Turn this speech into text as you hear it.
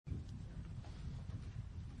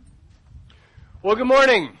Well, good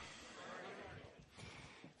morning.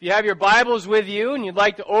 If you have your Bibles with you and you'd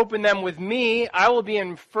like to open them with me, I will be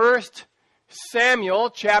in 1 Samuel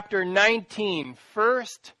chapter 19. 1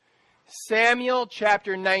 Samuel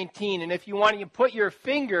chapter 19. And if you want to put your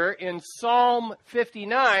finger in Psalm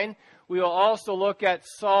 59, we will also look at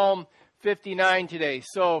Psalm 59 today.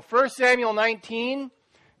 So 1 Samuel 19,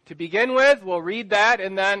 to begin with, we'll read that,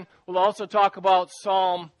 and then we'll also talk about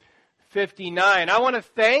Psalm 59. I want to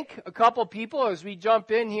thank a couple people as we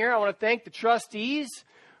jump in here. I want to thank the trustees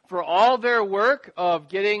for all their work of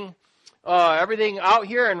getting everything out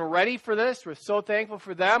here and ready for this. We're so thankful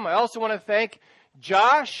for them. I also want to thank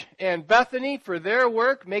Josh and Bethany for their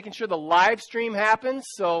work, making sure the live stream happens.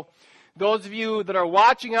 So those of you that are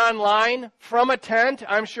watching online from a tent,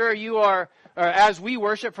 I'm sure you are, or as we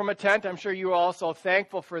worship from a tent, I'm sure you are also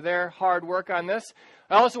thankful for their hard work on this.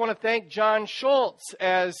 I also want to thank John Schultz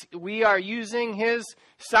as we are using his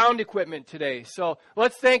sound equipment today. So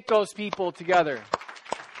let's thank those people together.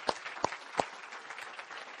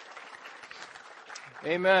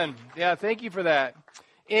 Amen. Yeah, thank you for that.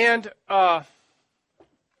 And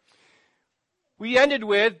we ended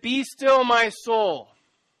with, "Be still, my soul."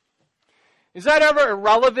 Is that ever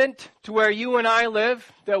irrelevant to where you and I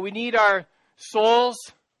live, that we need our souls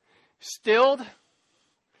stilled?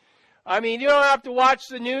 I mean, you don't have to watch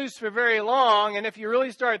the news for very long, and if you really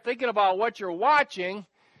start thinking about what you're watching,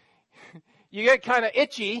 you get kind of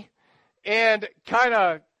itchy and kind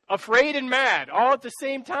of afraid and mad all at the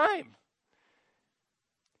same time.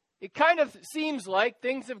 It kind of seems like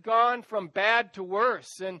things have gone from bad to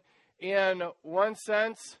worse, and in one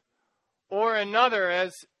sense or another,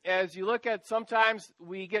 as you look at, sometimes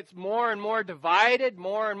we get more and more divided,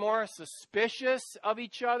 more and more suspicious of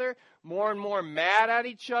each other, more and more mad at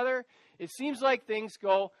each other. It seems like things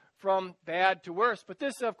go from bad to worse. But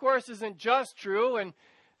this, of course, isn't just true in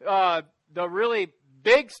the really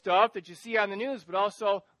big stuff that you see on the news, but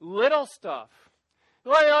also little stuff.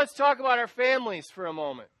 Let's talk about our families for a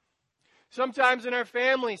moment. Sometimes in our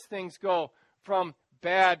families, things go from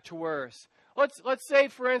bad to worse. Let's say,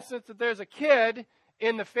 for instance, that there's a kid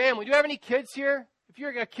in the family. Do you have any kids here? If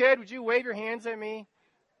you're a kid, would you wave your hands at me?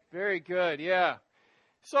 Very good, yeah.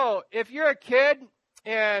 So, if you're a kid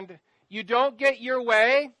and you don't get your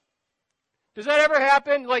way, does that ever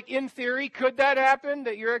happen? Like, in theory, could that happen,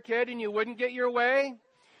 that you're a kid and you wouldn't get your way?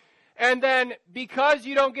 And then, because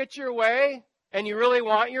you don't get your way, and you really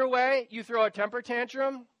want your way, you throw a temper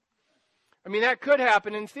tantrum? I mean, that could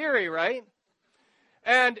happen in theory, right?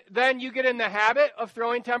 And then you get in the habit of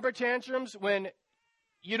throwing temper tantrums when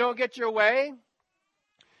you don't get your way.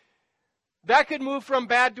 That could move from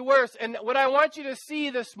bad to worse. And what I want you to see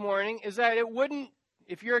this morning is that it wouldn't,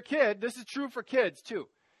 if you're a kid, this is true for kids too.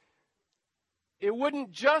 It wouldn't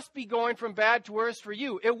just be going from bad to worse for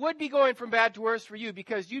you. It would be going from bad to worse for you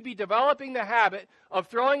because you'd be developing the habit of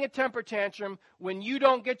throwing a temper tantrum when you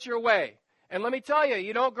don't get your way. And let me tell you,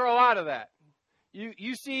 you don't grow out of that.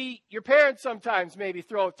 You see your parents sometimes maybe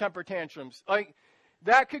throw temper tantrums. Like,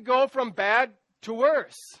 that could go from bad to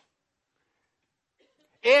worse.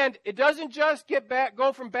 And it doesn't just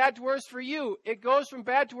go from bad to worse for you. It goes from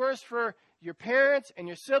bad to worse for your parents and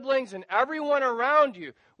your siblings and everyone around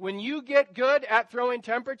you. When you get good at throwing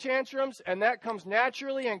temper tantrums and that comes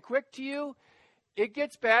naturally and quick to you, it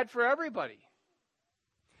gets bad for everybody.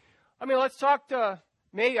 I mean, let's talk to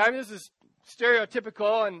this is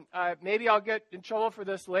stereotypical, and maybe I'll get in trouble for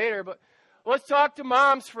this later, but let's talk to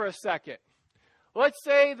moms for a second. Let's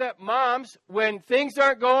say that moms, when things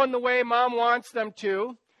aren't going the way mom wants them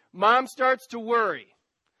to, mom starts to worry.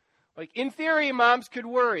 Like, in theory, moms could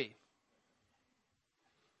worry.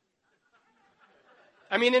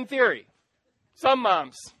 I mean, in theory, some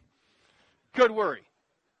moms could worry.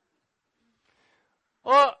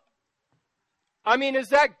 Well, I mean, is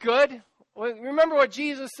that good? Well, remember what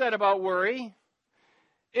Jesus said about worry.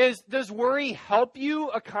 Does worry help you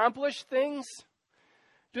accomplish things?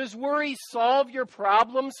 Does worry solve your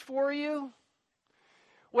problems for you?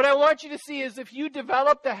 What I want you to see is if you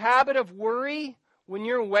develop the habit of worry when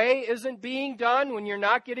your way isn't being done, when you're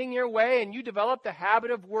not getting your way, and you develop the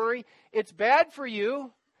habit of worry, it's bad for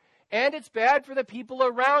you, and it's bad for the people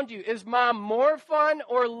around you. Is mom more fun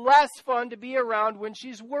or less fun to be around when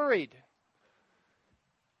she's worried?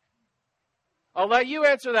 I'll let you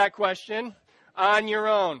answer that question on your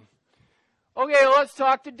own. Okay, let's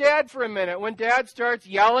talk to Dad for a minute. When Dad starts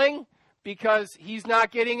yelling because he's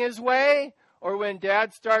not getting his way, or when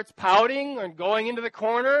Dad starts pouting and going into the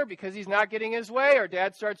corner because he's not getting his way, or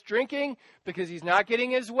Dad starts drinking because he's not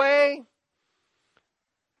getting his way,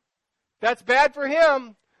 that's bad for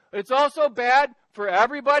him, but it's also bad for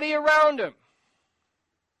everybody around him.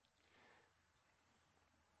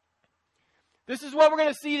 This is what we're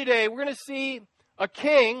going to see today. We're going to see a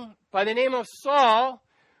king by the name of Saul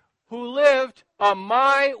who lived a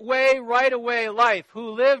my way, right away life,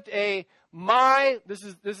 who lived a this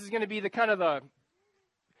is going to be the kind of the,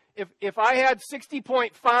 if I had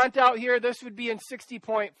 60-point font out here, this would be in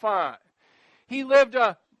 60-point font. He lived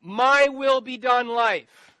a my will be done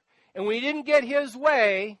life. And when he didn't get his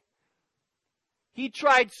way, he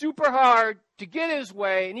tried super hard to get his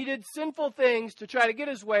way, and he did sinful things to try to get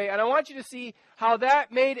his way. And I want you to see how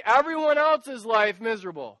that made everyone else's life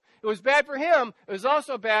miserable. It was bad for him. It was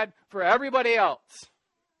also bad for everybody else.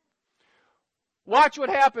 Watch what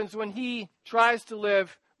happens when he tries to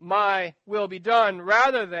live my will be done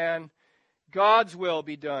rather than God's will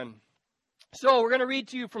be done. So we're going to read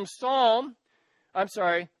to you from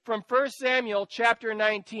from 1 Samuel chapter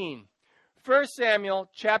 19. 1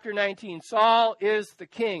 Samuel chapter 19. Saul is the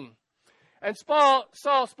king. And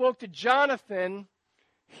Saul spoke to Jonathan,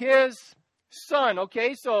 his son.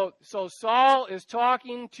 Okay, so Saul is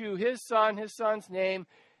talking to his son. His son's name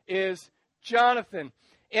is Jonathan.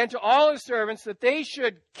 And to all his servants that they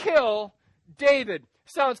should kill David.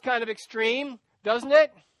 Sounds kind of extreme, doesn't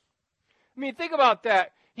it? I mean, think about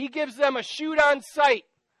that. He gives them a shoot on sight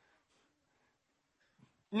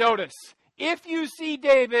notice. If you see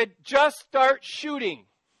David, just start shooting.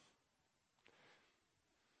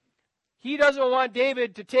 He doesn't want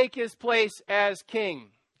David to take his place as king.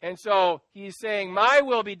 And so he's saying, my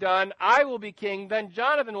will be done, I will be king, then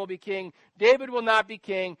Jonathan will be king, David will not be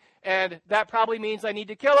king, and that probably means I need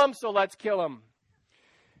to kill him, so let's kill him.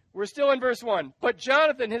 We're still in verse 1. But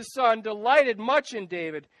Jonathan, his son, delighted much in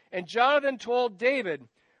David, and Jonathan told David,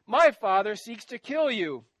 my father seeks to kill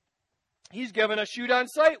you. He's given a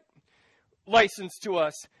shoot-on-sight license to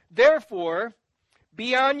us. Therefore,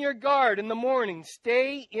 be on your guard in the morning,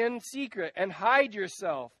 stay in secret, and hide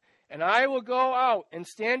yourself. And I will go out and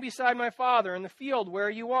stand beside my father in the field where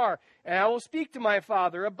you are, and I will speak to my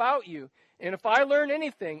father about you. And if I learn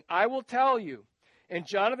anything, I will tell you. And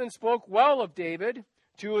Jonathan spoke well of David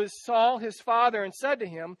to Saul his father, and said to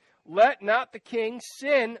him, let not the king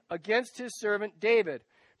sin against his servant David,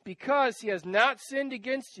 because he has not sinned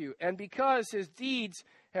against you, and because his deeds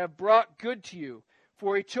have brought good to you.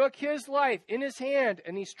 For he took his life in his hand,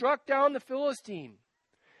 and he struck down the Philistine.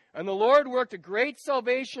 And the Lord worked a great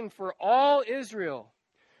salvation for all Israel.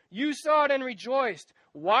 You saw it and rejoiced.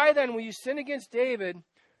 Why then will you sin against David,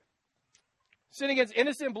 sin against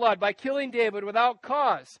innocent blood by killing David without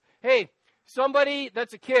cause? Hey, somebody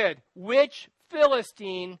that's a kid, which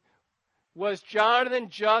Philistine was Jonathan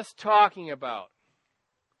just talking about?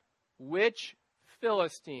 Which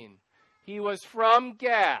Philistine? He was from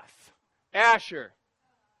Gath, Asher.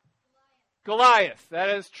 Goliath, that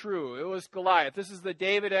is true. It was Goliath. This is the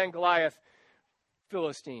David and Goliath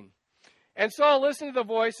Philistine. And Saul listened to the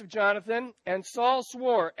voice of Jonathan, and Saul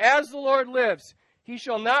swore, as the Lord lives, he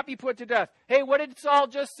shall not be put to death. Hey, what did Saul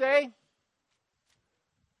just say?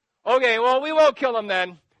 Okay, well, we won't kill him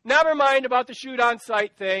then. Never mind about the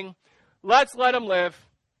shoot-on-sight thing. Let's let him live.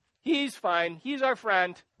 He's fine. He's our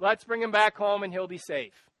friend. Let's bring him back home, and he'll be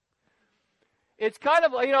safe. It's kind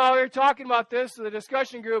of, we were talking about this with the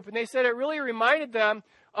discussion group, and they said it really reminded them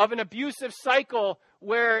of an abusive cycle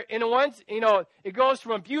where, it goes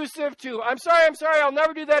from abusive to, I'm sorry, I'll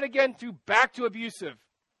never do that again, to back to abusive.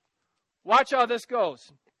 Watch how this goes.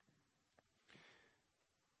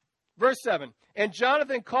 Verse 7, and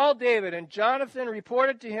Jonathan called David, and Jonathan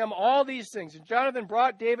reported to him all these things. And Jonathan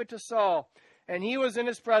brought David to Saul, and he was in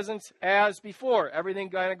his presence as before. Everything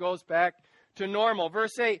kind of goes back to normal.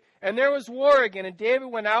 Verse 8, and there was war again, and David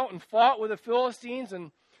went out and fought with the Philistines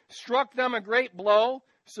and struck them a great blow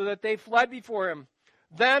so that they fled before him.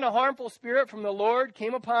 Then a harmful spirit from the Lord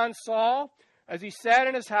came upon Saul as he sat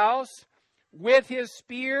in his house with his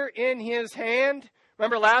spear in his hand.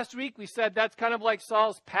 Remember last week we said that's kind of like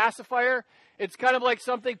Saul's pacifier. It's kind of like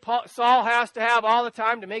something Saul has to have all the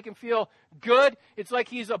time to make him feel good. It's like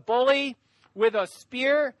he's a bully with a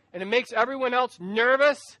spear, and it makes everyone else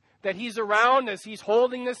nervous that he's around as he's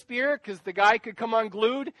holding the spear, because the guy could come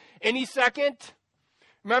unglued any second.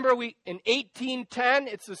 Remember, in 18:10,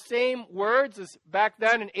 it's the same words as back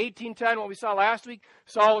then in 18:10, what we saw last week.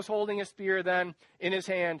 Saul was holding a spear then in his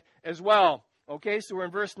hand as well. Okay, so we're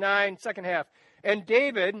in verse 9, second half. And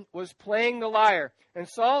David was playing the lyre, and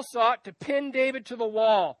Saul sought to pin David to the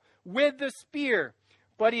wall with the spear,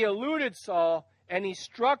 but he eluded Saul, and he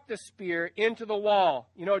struck the spear into the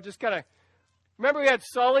wall. Just kind of, remember we had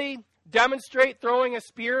Sully demonstrate throwing a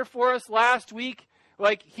spear for us last week?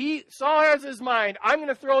 Like Saul has his mind, I'm going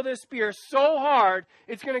to throw this spear so hard,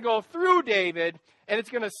 it's going to go through David, and it's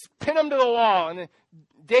going to pin him to the wall. And then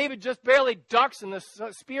David just barely ducks, and the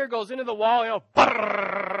spear goes into the wall,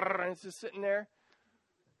 and it's just sitting there.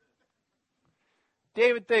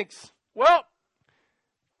 David thinks, well,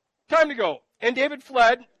 time to go. And David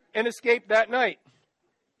fled and escaped that night.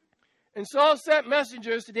 And Saul sent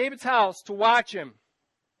messengers to David's house to watch him.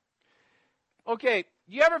 Okay,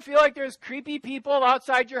 do you ever feel like there's creepy people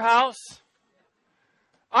outside your house?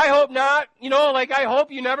 I hope not. I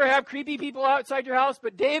hope you never have creepy people outside your house.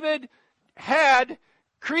 But David had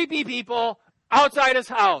creepy people outside his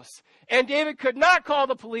house. And David could not call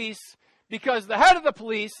the police because the head of the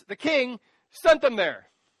police, the king, sent them there.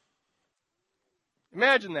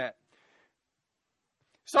 Imagine that.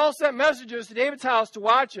 Saul sent messengers to David's house to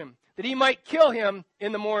watch him, that he might kill him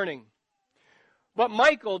in the morning. But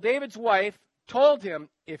Michal, David's wife, told him,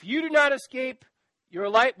 if you do not escape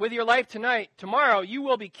with your life tonight, tomorrow you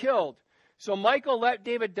will be killed. So Michal let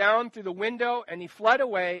David down through the window, and he fled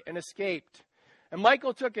away and escaped. And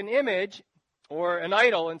Michal took an image, or an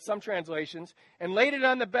idol in some translations, and laid it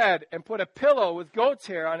on the bed, and put a pillow with goat's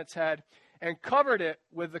hair on its head, and covered it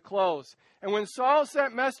with the clothes. And when Saul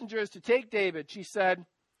sent messengers to take David, she said,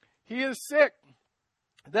 he is sick.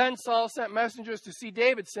 Then Saul sent messengers to see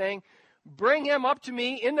David, saying, bring him up to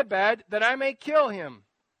me in the bed, that I may kill him.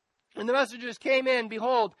 And the messengers came in.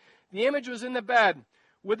 Behold, the image was in the bed,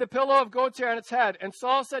 with the pillow of goat's hair on its head. And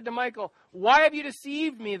Saul said to Michal, why have you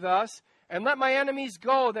deceived me thus? And let my enemies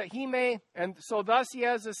go, that he may, and so thus he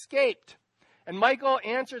has escaped. And Michal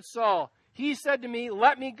answered Saul, he said to me,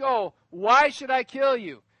 let me go. Why should I kill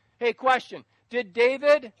you? Hey, question. Did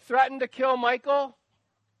David threaten to kill Michal?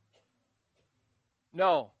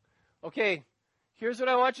 No. Okay, here's what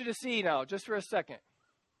I want you to see now, just for a second.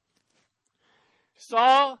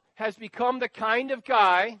 Saul has become the kind of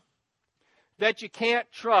guy that you can't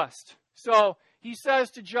trust. So he says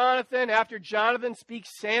to Jonathan, after Jonathan speaks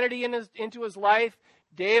sanity into his life,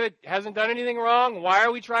 David hasn't done anything wrong. Why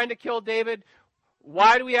are we trying to kill David?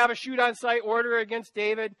 Why do we have a shoot-on-sight order against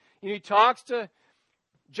David? Jonathan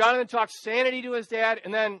talks sanity to his dad,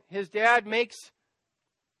 and then his dad makes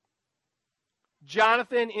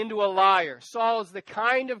Jonathan into a liar. Saul is the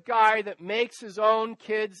kind of guy that makes his own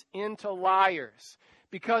kids into liars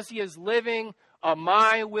because he is living a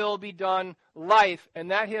my will be done life, and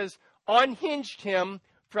that has unhinged him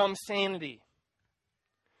from sanity.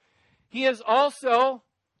 He is also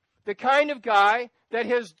the kind of guy that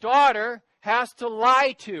his daughter has to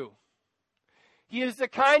lie to. He is the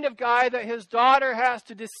kind of guy that his daughter has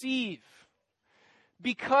to deceive.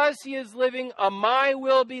 Because he is living a my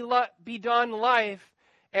will be done life,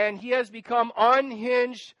 and he has become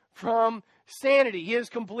unhinged from sanity. He is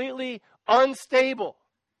completely unstable.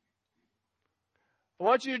 I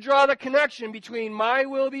want you to draw the connection between my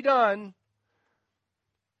will be done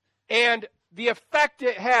and the effect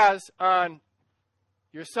it has on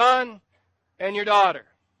your son and your daughter.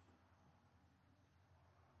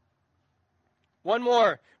 One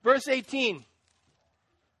more. Verse 18.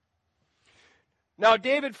 Now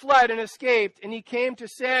David fled and escaped, and he came to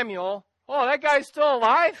Samuel. Oh, that guy's still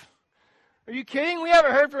alive? Are you kidding? We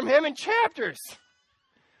haven't heard from him in chapters.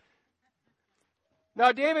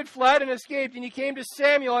 Now David fled and escaped, and he came to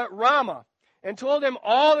Samuel at Ramah, and told him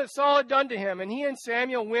all that Saul had done to him. And he and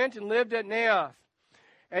Samuel went and lived at Naioth.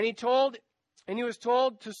 And he was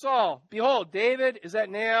told to Saul, behold, David is at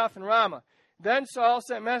Naioth and Ramah. Then Saul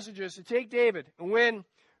sent messengers to take David. And when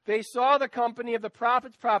they saw the company of the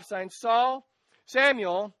prophets prophesying,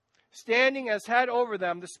 Samuel, standing as head over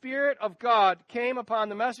them, the Spirit of God came upon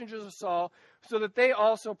the messengers of Saul, so that they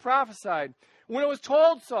also prophesied. When it was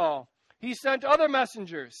told Saul, he sent other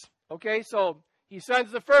messengers. Okay, so he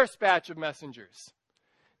sends the first batch of messengers.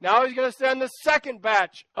 Now he's going to send the second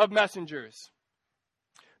batch of messengers.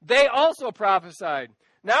 They also prophesied.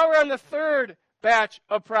 Now we're on the third batch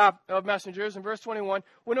of messengers in verse 21.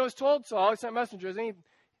 When it was told Saul, he sent messengers, and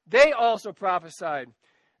they also prophesied.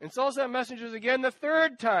 And Saul sent messengers again the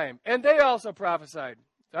third time, and they also prophesied.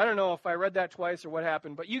 I don't know if I read that twice or what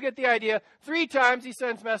happened, but you get the idea. 3 times he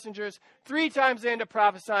sends messengers. 3 times they end up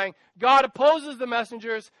prophesying. God opposes the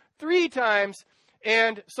messengers 3 times,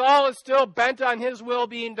 and Saul is still bent on his will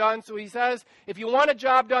being done. So he says, if you want a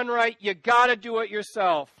job done right, you got to do it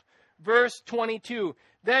yourself. Verse 22.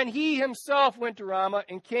 Then he himself went to Ramah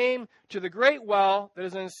and came to the great well that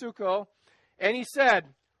is in Succoth, and he said,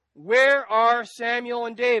 where are Samuel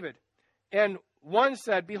and David? And one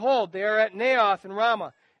said, behold, they are at Naioth and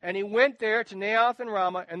Ramah. And he went there to Naioth and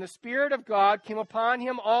Ramah, and the Spirit of God came upon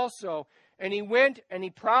him also. And he went and he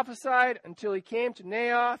prophesied until he came to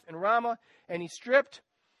Naioth and Ramah, and he stripped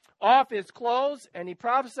off his clothes, and he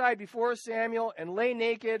prophesied before Samuel and lay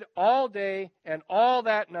naked all day and all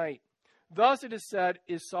that night. Thus it is said,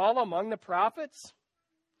 is Saul among the prophets?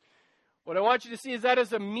 What I want you to see is that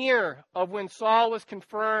is a mirror of when Saul was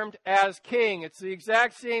confirmed as king. It's the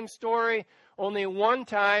exact same story, only one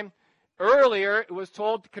time. Earlier, it was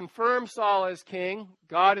told to confirm Saul as king.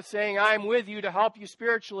 God is saying, I am with you to help you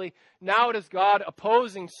spiritually. Now it is God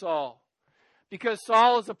opposing Saul. Because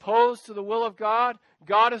Saul is opposed to the will of God,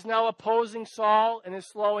 God is now opposing Saul and is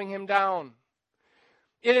slowing him down.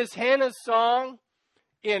 It is Hannah's song.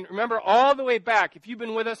 Remember, all the way back, if you've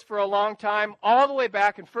been with us for a long time, all the way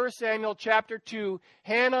back in 1 Samuel chapter 2,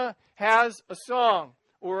 Hannah has a song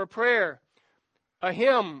or a prayer, a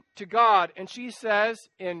hymn to God. And she says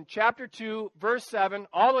in chapter 2, verse 7,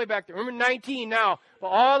 all the way back there, remember 19 now, but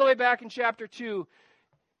all the way back in chapter 2,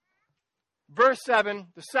 verse 7,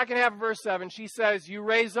 the second half of verse 7, she says, you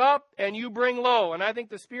raise up and you bring low. And I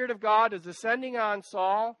think the Spirit of God is descending on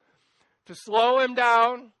Saul to slow him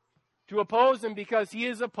down, to oppose him, because he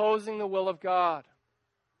is opposing the will of God.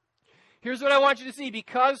 Here's what I want you to see.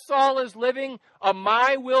 Because Saul is living a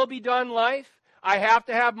my will be done life, I have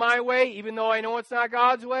to have my way, even though I know it's not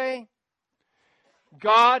God's way.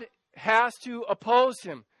 God has to oppose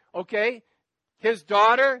him. Okay? His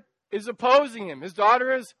daughter is opposing him. His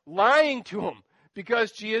daughter is lying to him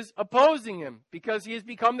because she is opposing him, because he has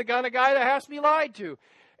become the kind of guy that has to be lied to.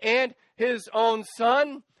 And his own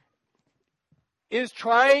son is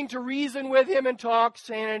trying to reason with him and talk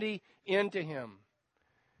sanity into him.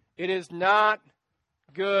 It is not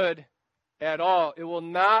good at all. It will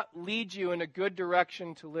not lead you in a good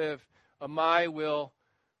direction to live a my will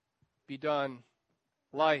be done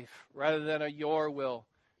life rather than a your will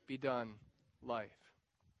be done life.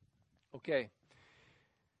 Okay.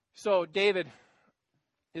 So David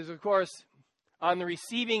is, of course, on the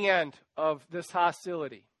receiving end of this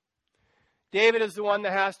hostility. David is the one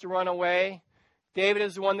that has to run away. David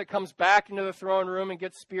is the one that comes back into the throne room and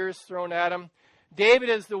gets spears thrown at him. David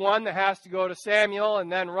is the one that has to go to Samuel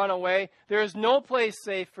and then run away. There is no place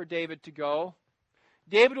safe for David to go.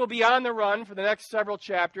 David will be on the run for the next several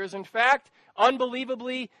chapters. In fact,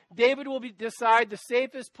 unbelievably, David will decide the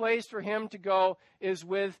safest place for him to go is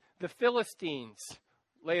with the Philistines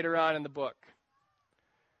later on in the book.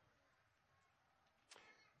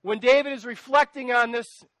 When David is reflecting on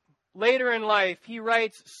this later in life, he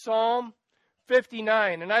writes Psalm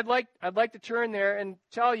 59. And I'd like to turn there and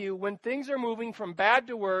tell you, when things are moving from bad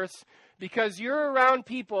to worse, because you're around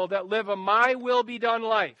people that live a my will be done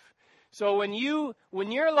life. So when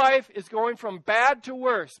your life is going from bad to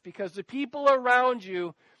worse, because the people around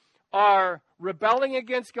you are rebelling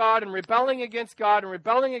against God and rebelling against God and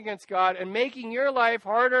rebelling against God and making your life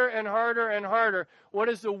harder and harder and harder, what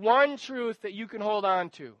is the one truth that you can hold on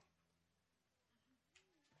to?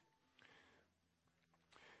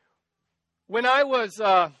 When I was,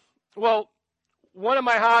 one of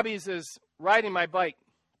my hobbies is riding my bike.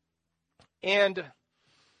 And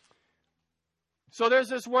so there's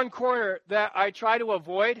this one corner that I try to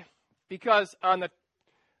avoid, because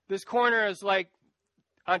this corner is like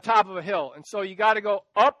on top of a hill. And so you got to go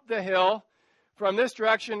up the hill from this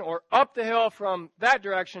direction or up the hill from that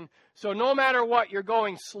direction. So no matter what, you're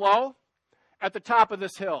going slow at the top of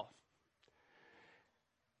this hill.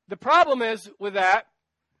 The problem is with that,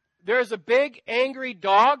 there's a big angry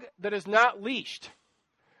dog that is not leashed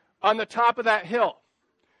on the top of that hill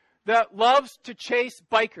that loves to chase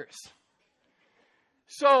bikers.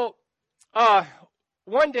 So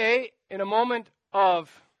one day, in a moment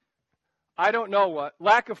of, I don't know what,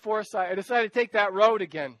 lack of foresight, I decided to take that road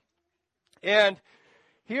again. And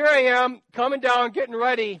here I am coming down, getting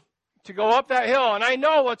ready to go up that hill, and I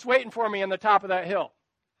know what's waiting for me on the top of that hill.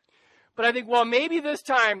 But I think, well, maybe this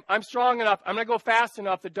time I'm strong enough, I'm going to go fast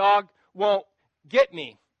enough, the dog won't get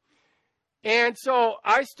me. And so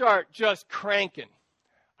I start just cranking.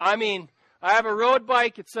 I mean, I have a road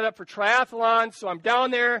bike. It's set up for triathlon, so I'm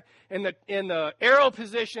down there in the aero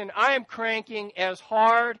position. I am cranking as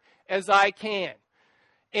hard as I can.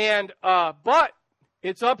 And but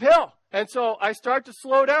it's uphill. And so I start to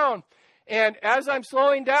slow down. And as I'm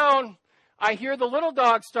slowing down, I hear the little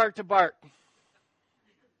dog start to bark,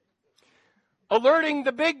 alerting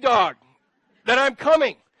the big dog that I'm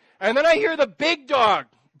coming. And then I hear the big dog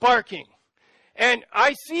barking. And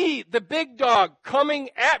I see the big dog coming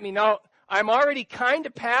at me. Now, I'm already kind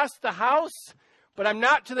of past the house, but I'm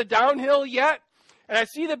not to the downhill yet. And I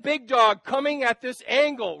see the big dog coming at this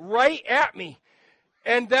angle right at me.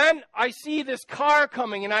 And then I see this car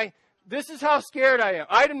coming, and this is how scared I am.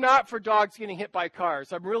 I am not for dogs getting hit by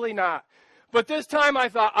cars. I'm really not. But this time I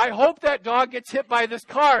thought, I hope that dog gets hit by this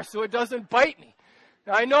car so it doesn't bite me.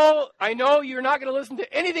 I know you're not going to listen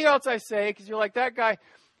to anything else I say because you're like that guy.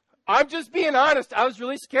 I'm just being honest. I was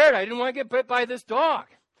really scared. I didn't want to get bit by this dog.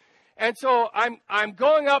 And so I'm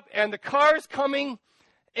going up, and the car's coming,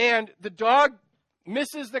 and the dog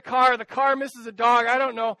misses the car misses the dog, I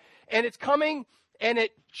don't know, and it's coming, and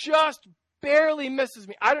it just barely misses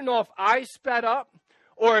me. I don't know if I sped up,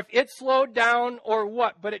 or if it slowed down, or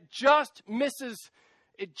what, but it just misses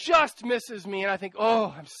me, and I think,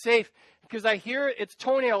 oh, I'm safe, because I hear its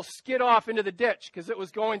toenails skid off into the ditch, because it was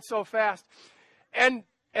going so fast, and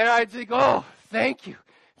I think, oh, thank you.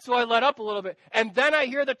 So I let up a little bit. And then I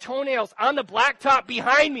hear the toenails on the blacktop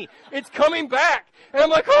behind me. It's coming back. And I'm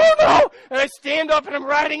like, oh, no. And I stand up and I'm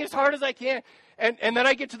riding as hard as I can. And then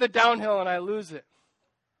I get to the downhill and I lose it.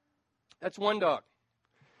 That's one dog.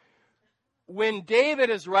 When David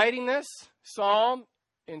is writing this psalm,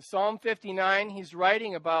 in Psalm 59, he's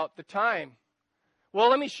writing about the time. Well,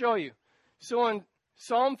 let me show you. So in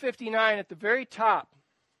Psalm 59, at the very top,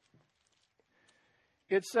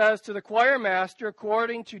 it says, to the choir master,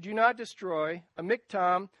 according to Do Not Destroy, a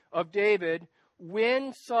miktam of David,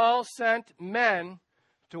 when Saul sent men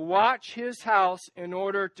to watch his house in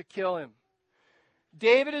order to kill him.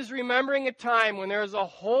 David is remembering a time when there was a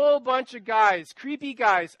whole bunch of guys, creepy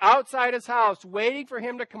guys, outside his house waiting for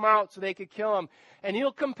him to come out so they could kill him. And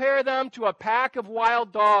he'll compare them to a pack of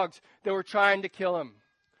wild dogs that were trying to kill him.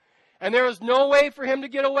 And there was no way for him to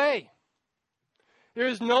get away. There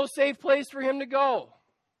is no safe place for him to go.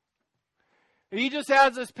 He just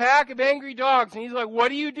has this pack of angry dogs, and he's like, what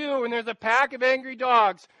do you do when there's a pack of angry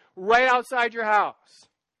dogs right outside your house,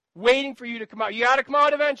 waiting for you to come out? You got to come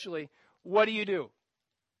out eventually. What do you do?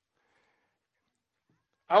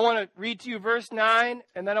 I want to read to you verse 9,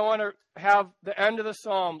 and then I want to have the end of the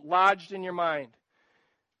psalm lodged in your mind.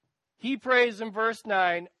 He prays in verse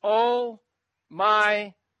 9, "O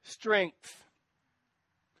my strength,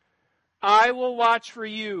 I will watch for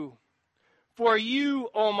you. For you,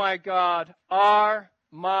 O my God, are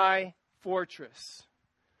my fortress."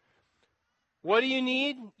 What do you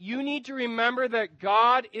need? You need to remember that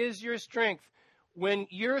God is your strength. When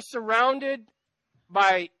you're surrounded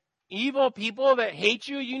by evil people that hate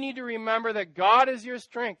you, you need to remember that God is your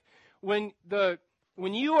strength. When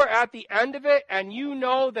you are at the end of it and you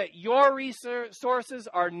know that your resources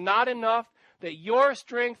are not enough, that your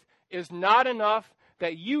strength is not enough,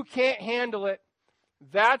 that you can't handle it,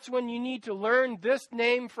 that's when you need to learn this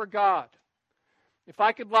name for God. If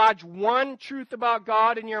I could lodge one truth about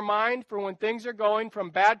God in your mind for when things are going from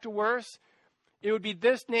bad to worse, it would be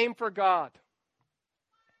this name for God.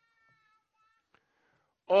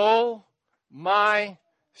 Oh, my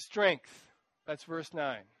strength. That's verse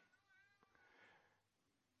 9.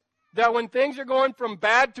 That when things are going from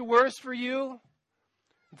bad to worse for you,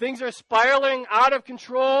 things are spiraling out of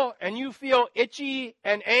control, and you feel itchy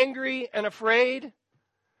and angry and afraid,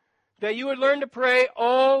 that you would learn to pray,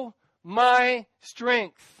 "Oh, my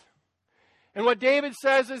strength." And what David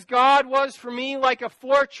says is, God was for me like a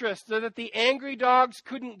fortress so that the angry dogs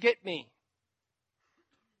couldn't get me.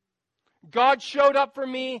 God showed up for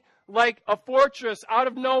me like a fortress out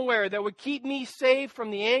of nowhere that would keep me safe from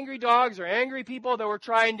the angry dogs or angry people that were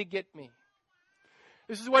trying to get me.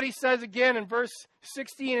 This is what he says again in verse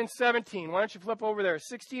 16 and 17. Why don't you flip over there?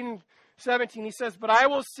 16 and 17, he says, "But I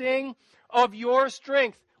will sing of your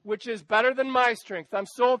strength, which is better than my strength. I'm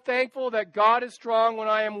so thankful that God is strong when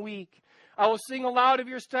I am weak. I will sing aloud of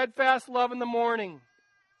your steadfast love in the morning.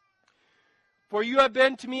 For you have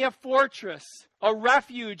been to me a fortress, a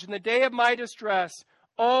refuge in the day of my distress.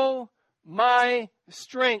 Oh, my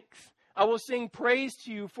strength. I will sing praise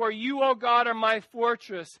to you, for you, O God, are my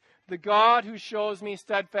fortress, the God who shows me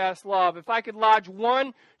steadfast love." If I could lodge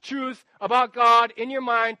one truth about God in your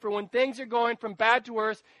mind for when things are going from bad to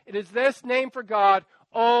worse, it is this name for God,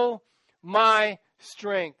 "Oh, my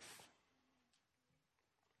strength."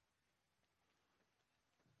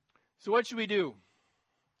 So what should we do?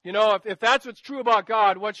 You know, if that's what's true about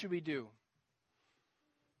God, what should we do?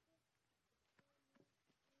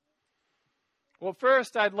 Well,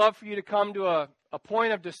 first, I'd love for you to come to a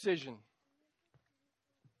point of decision.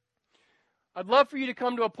 I'd love for you to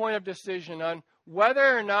come to a point of decision on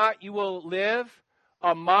whether or not you will live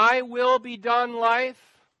a my will be done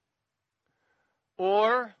life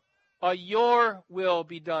or a your will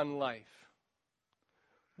be done life.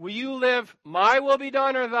 Will you live my will be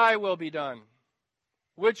done or thy will be done?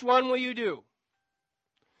 Which one will you do?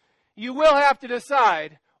 You will have to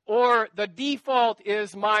decide, or the default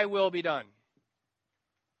is my will be done.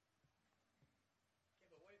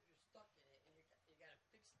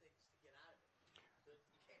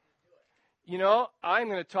 You know, I'm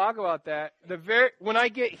going to talk about that. When I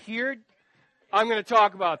get here, I'm going to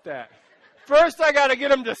talk about that. First, I got to get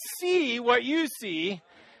them to see what you see,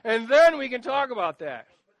 and then we can talk about that.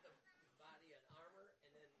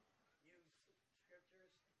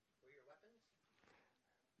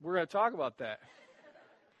 We're going to talk about that.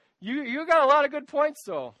 You got a lot of good points,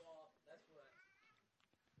 though.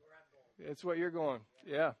 That's what you're going.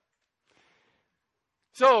 Yeah.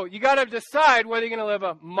 So you got to decide whether you're going to live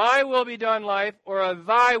a my will be done life or a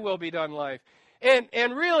thy will be done life.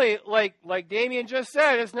 And really, like Damien just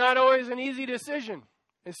said, it's not always an easy decision.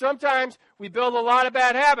 And sometimes we build a lot of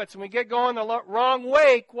bad habits and we get going the wrong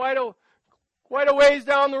way quite a ways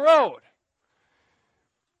down the road.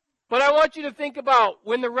 But I want you to think about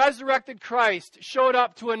when the resurrected Christ showed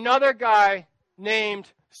up to another guy named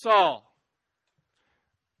Saul.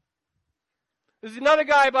 There's another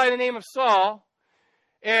guy by the name of Saul,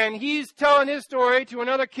 and he's telling his story to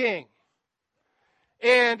another king.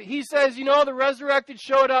 And he says, the resurrected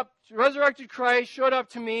Christ showed up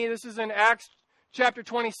to me. This is in Acts chapter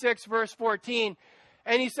 26, verse 14.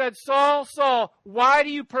 And he said, Saul, Saul, why do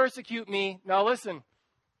you persecute me? Now listen,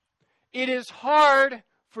 it is hard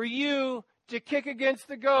for you to kick against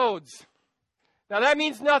the goads. Now that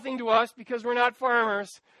means nothing to us because we're not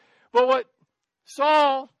farmers. But what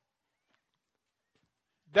Saul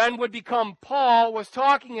then would become Paul was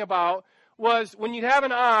talking about was when you have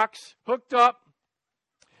an ox hooked up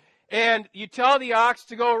and you tell the ox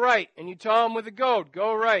to go right and you tell him with the goad,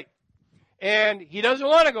 go right. And he doesn't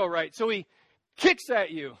want to go right, so he kicks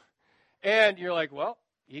at you. And you're like, well,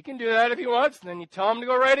 he can do that if he wants. And then you tell him to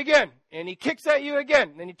go right again. And he kicks at you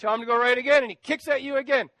again. And then you tell him to go right again. And he kicks at you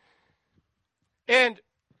again. And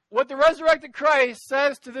what the resurrected Christ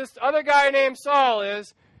says to this other guy named Saul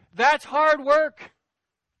is, that's hard work.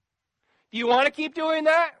 Do you want to keep doing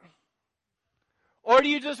that? Or do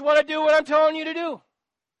you just want to do what I'm telling you to do?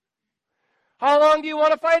 How long do you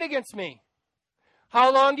want to fight against me?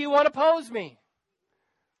 How long do you want to oppose me?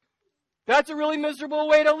 That's a really miserable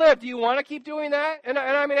way to live. Do you want to keep doing that? And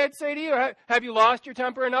I mean, I'd say to you, have you lost your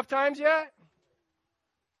temper enough times yet?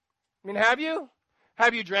 I mean, have you?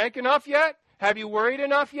 Have you drank enough yet? Have you worried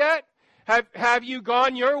enough yet? Have you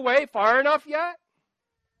gone your way far enough yet?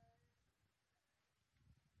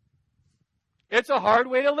 It's a hard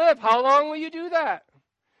way to live. How long will you do that?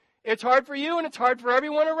 It's hard for you and it's hard for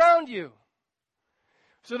everyone around you.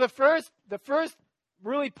 So the first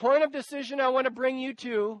really point of decision I want to bring you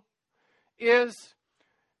to is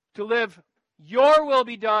to live your will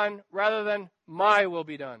be done rather than my will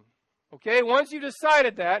be done. Okay? Once you've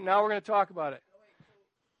decided that, now we're going to talk about it.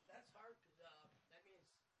 That's hard because that means I'm going to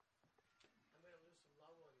lose some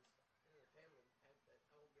loved ones in the family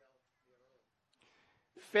that I won't be able to be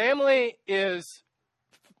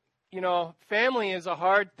around. Family is a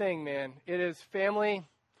hard thing, man. It is family.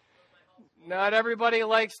 Not everybody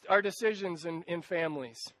likes our decisions in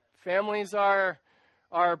families. Families are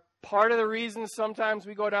part of the reason sometimes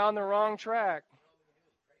we go down the wrong track.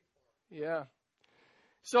 Yeah.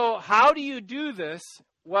 So how do you do this?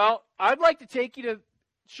 Well, I'd like to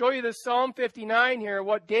show you this Psalm 59 here,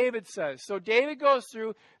 what David says. So David goes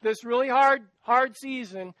through this really hard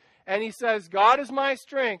season, and he says, God is my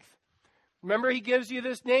strength. Remember, he gives you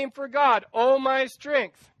this name for God, oh, my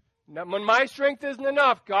strength. Now, when my strength isn't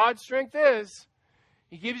enough, God's strength is.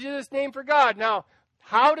 He gives you this name for God. Now,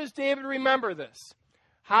 how does David remember this?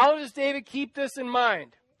 How does David keep this in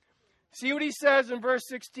mind? See what he says in verse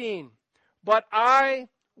 16. But I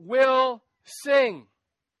will sing.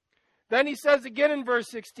 Then he says again in verse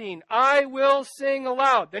 16, I will sing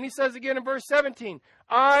aloud. Then he says again in verse 17,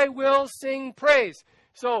 I will sing praise.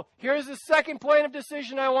 So here's the second point of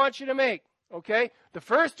decision I want you to make. Okay? The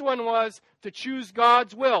first one was to choose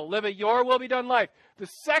God's will. Live a your will be done life. The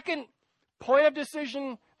second point of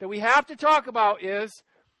decision that we have to talk about is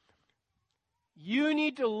you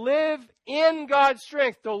need to live in God's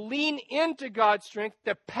strength, to lean into God's strength,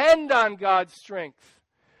 depend on God's strength.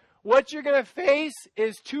 What you're going to face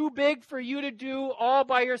is too big for you to do all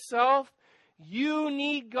by yourself. You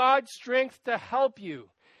need God's strength to help you.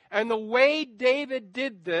 And the way David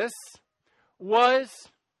did this was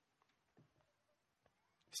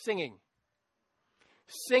singing.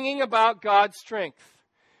 Singing about God's strength.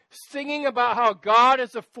 Singing about how God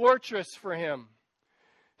is a fortress for him.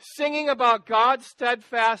 Singing about God's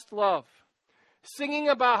steadfast love. Singing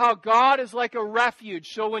about how God is like a refuge.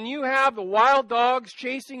 So when you have the wild dogs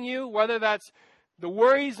chasing you, whether that's the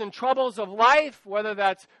worries and troubles of life, whether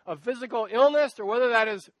that's a physical illness, or whether that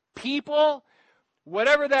is people,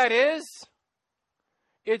 whatever that is,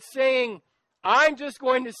 it's saying, I'm just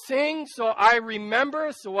going to sing so I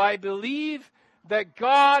remember, so I believe that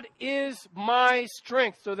God is my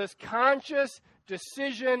strength. So this conscious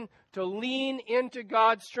decision to lean into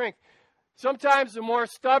God's strength. Sometimes the more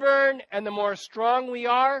stubborn and the more strong we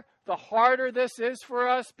are, the harder this is for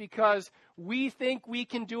us because we think we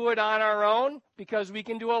can do it on our own, because we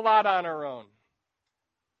can do a lot on our own.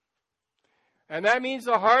 And that means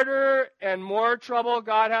the harder and more trouble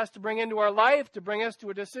God has to bring into our life to bring us to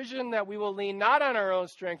a decision that we will lean not on our own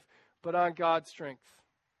strength, but on God's strength.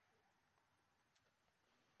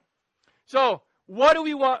 So, what do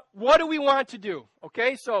we want? What do we want to do?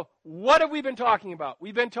 Okay, so what have we been talking about?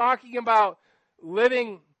 We've been talking about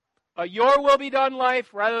living a your will be done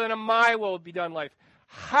life rather than a my will be done life.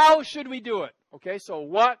 How should we do it? Okay, so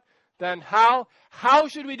what, then how? How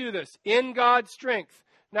should we do this? In God's strength.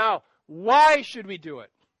 Now, why should we do it?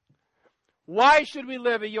 Why should we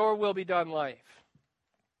live a your will be done life?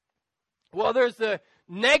 Well, there's the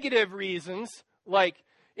negative reasons, like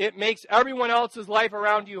it makes everyone else's life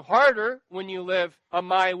around you harder when you live a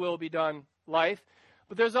my will be done life.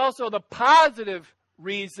 But there's also the positive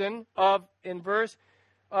reason of, in verse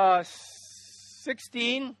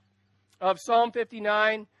 16 of Psalm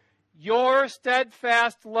 59, your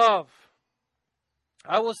steadfast love.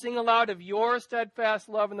 I will sing aloud of your steadfast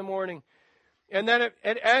love in the morning. And then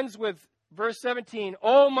it ends with verse 17.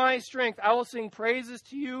 O my strength, I will sing praises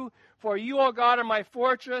to you, for you, O God, are my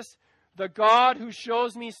fortress, the God who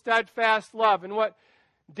shows me steadfast love. And what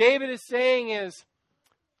David is saying is,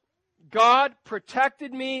 God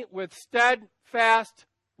protected me with steadfast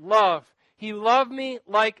love. He loved me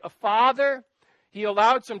like a father. He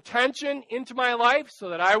allowed some tension into my life so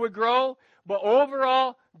that I would grow. But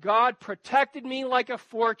overall, God protected me like a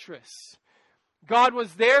fortress. God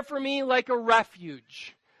was there for me like a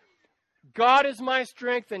refuge. God is my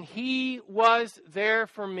strength, and He was there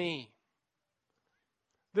for me.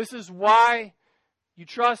 This is why you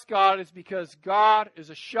trust God, is because God is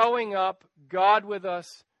a showing up, God with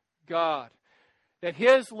us, God. That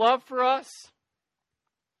His love for us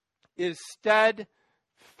is steadfast.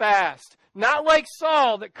 Not like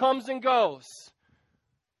Saul that comes and goes,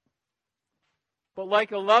 but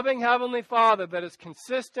like a loving Heavenly Father that is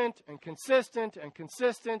consistent and consistent and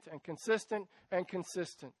consistent and consistent and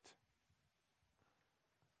consistent.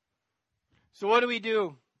 So what do we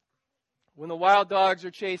do when the wild dogs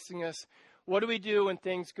are chasing us? What do we do when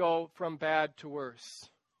things go from bad to worse?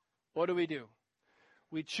 What do?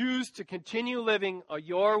 We choose to continue living a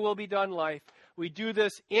your will be done life. We do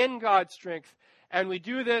this in God's strength, and we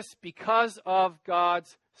do this because of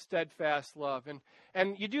God's steadfast love.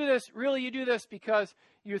 And you do this because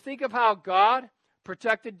you think of how God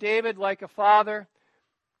protected David like a father,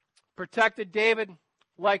 protected David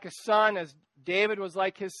like a son, as David was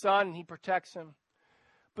like his son, and He protects him.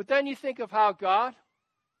 But then you think of how God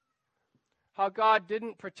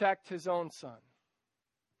didn't protect His own son.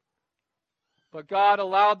 But God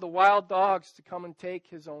allowed the wild dogs to come and take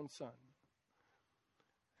His own son.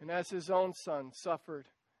 And as His own son suffered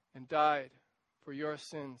and died for your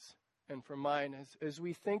sins and for mine, as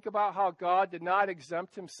we think about how God did not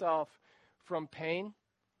exempt Himself from pain,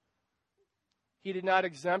 He did not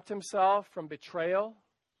exempt Himself from betrayal,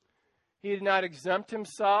 He did not exempt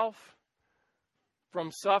Himself from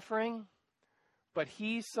suffering, but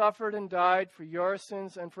He suffered and died for your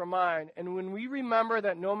sins and for mine. And when we remember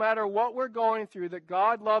that no matter what we're going through, that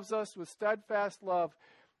God loves us with steadfast love,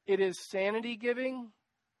 it is sanity-giving,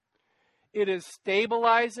 it is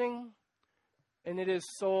stabilizing, and it is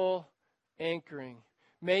soul-anchoring.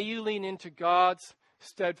 May you lean into God's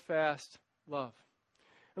steadfast love.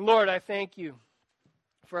 And Lord, I thank You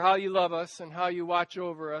for how You love us and how You watch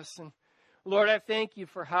over us. And Lord, I thank You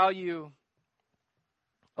for how You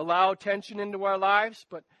allow tension into our lives,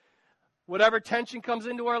 but whatever tension comes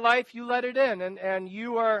into our life, You let it in, and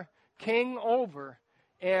You are king over.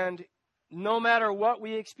 And no matter what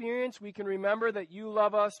we experience, we can remember that You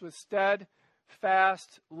love us with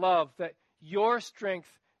steadfast love, that Your strength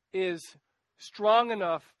is strong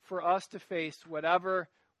enough for us to face whatever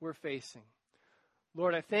we're facing.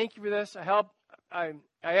 Lord, I thank You for this. I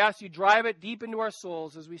ask You drive it deep into our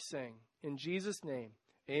souls as we sing. In Jesus' name,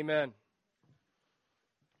 amen.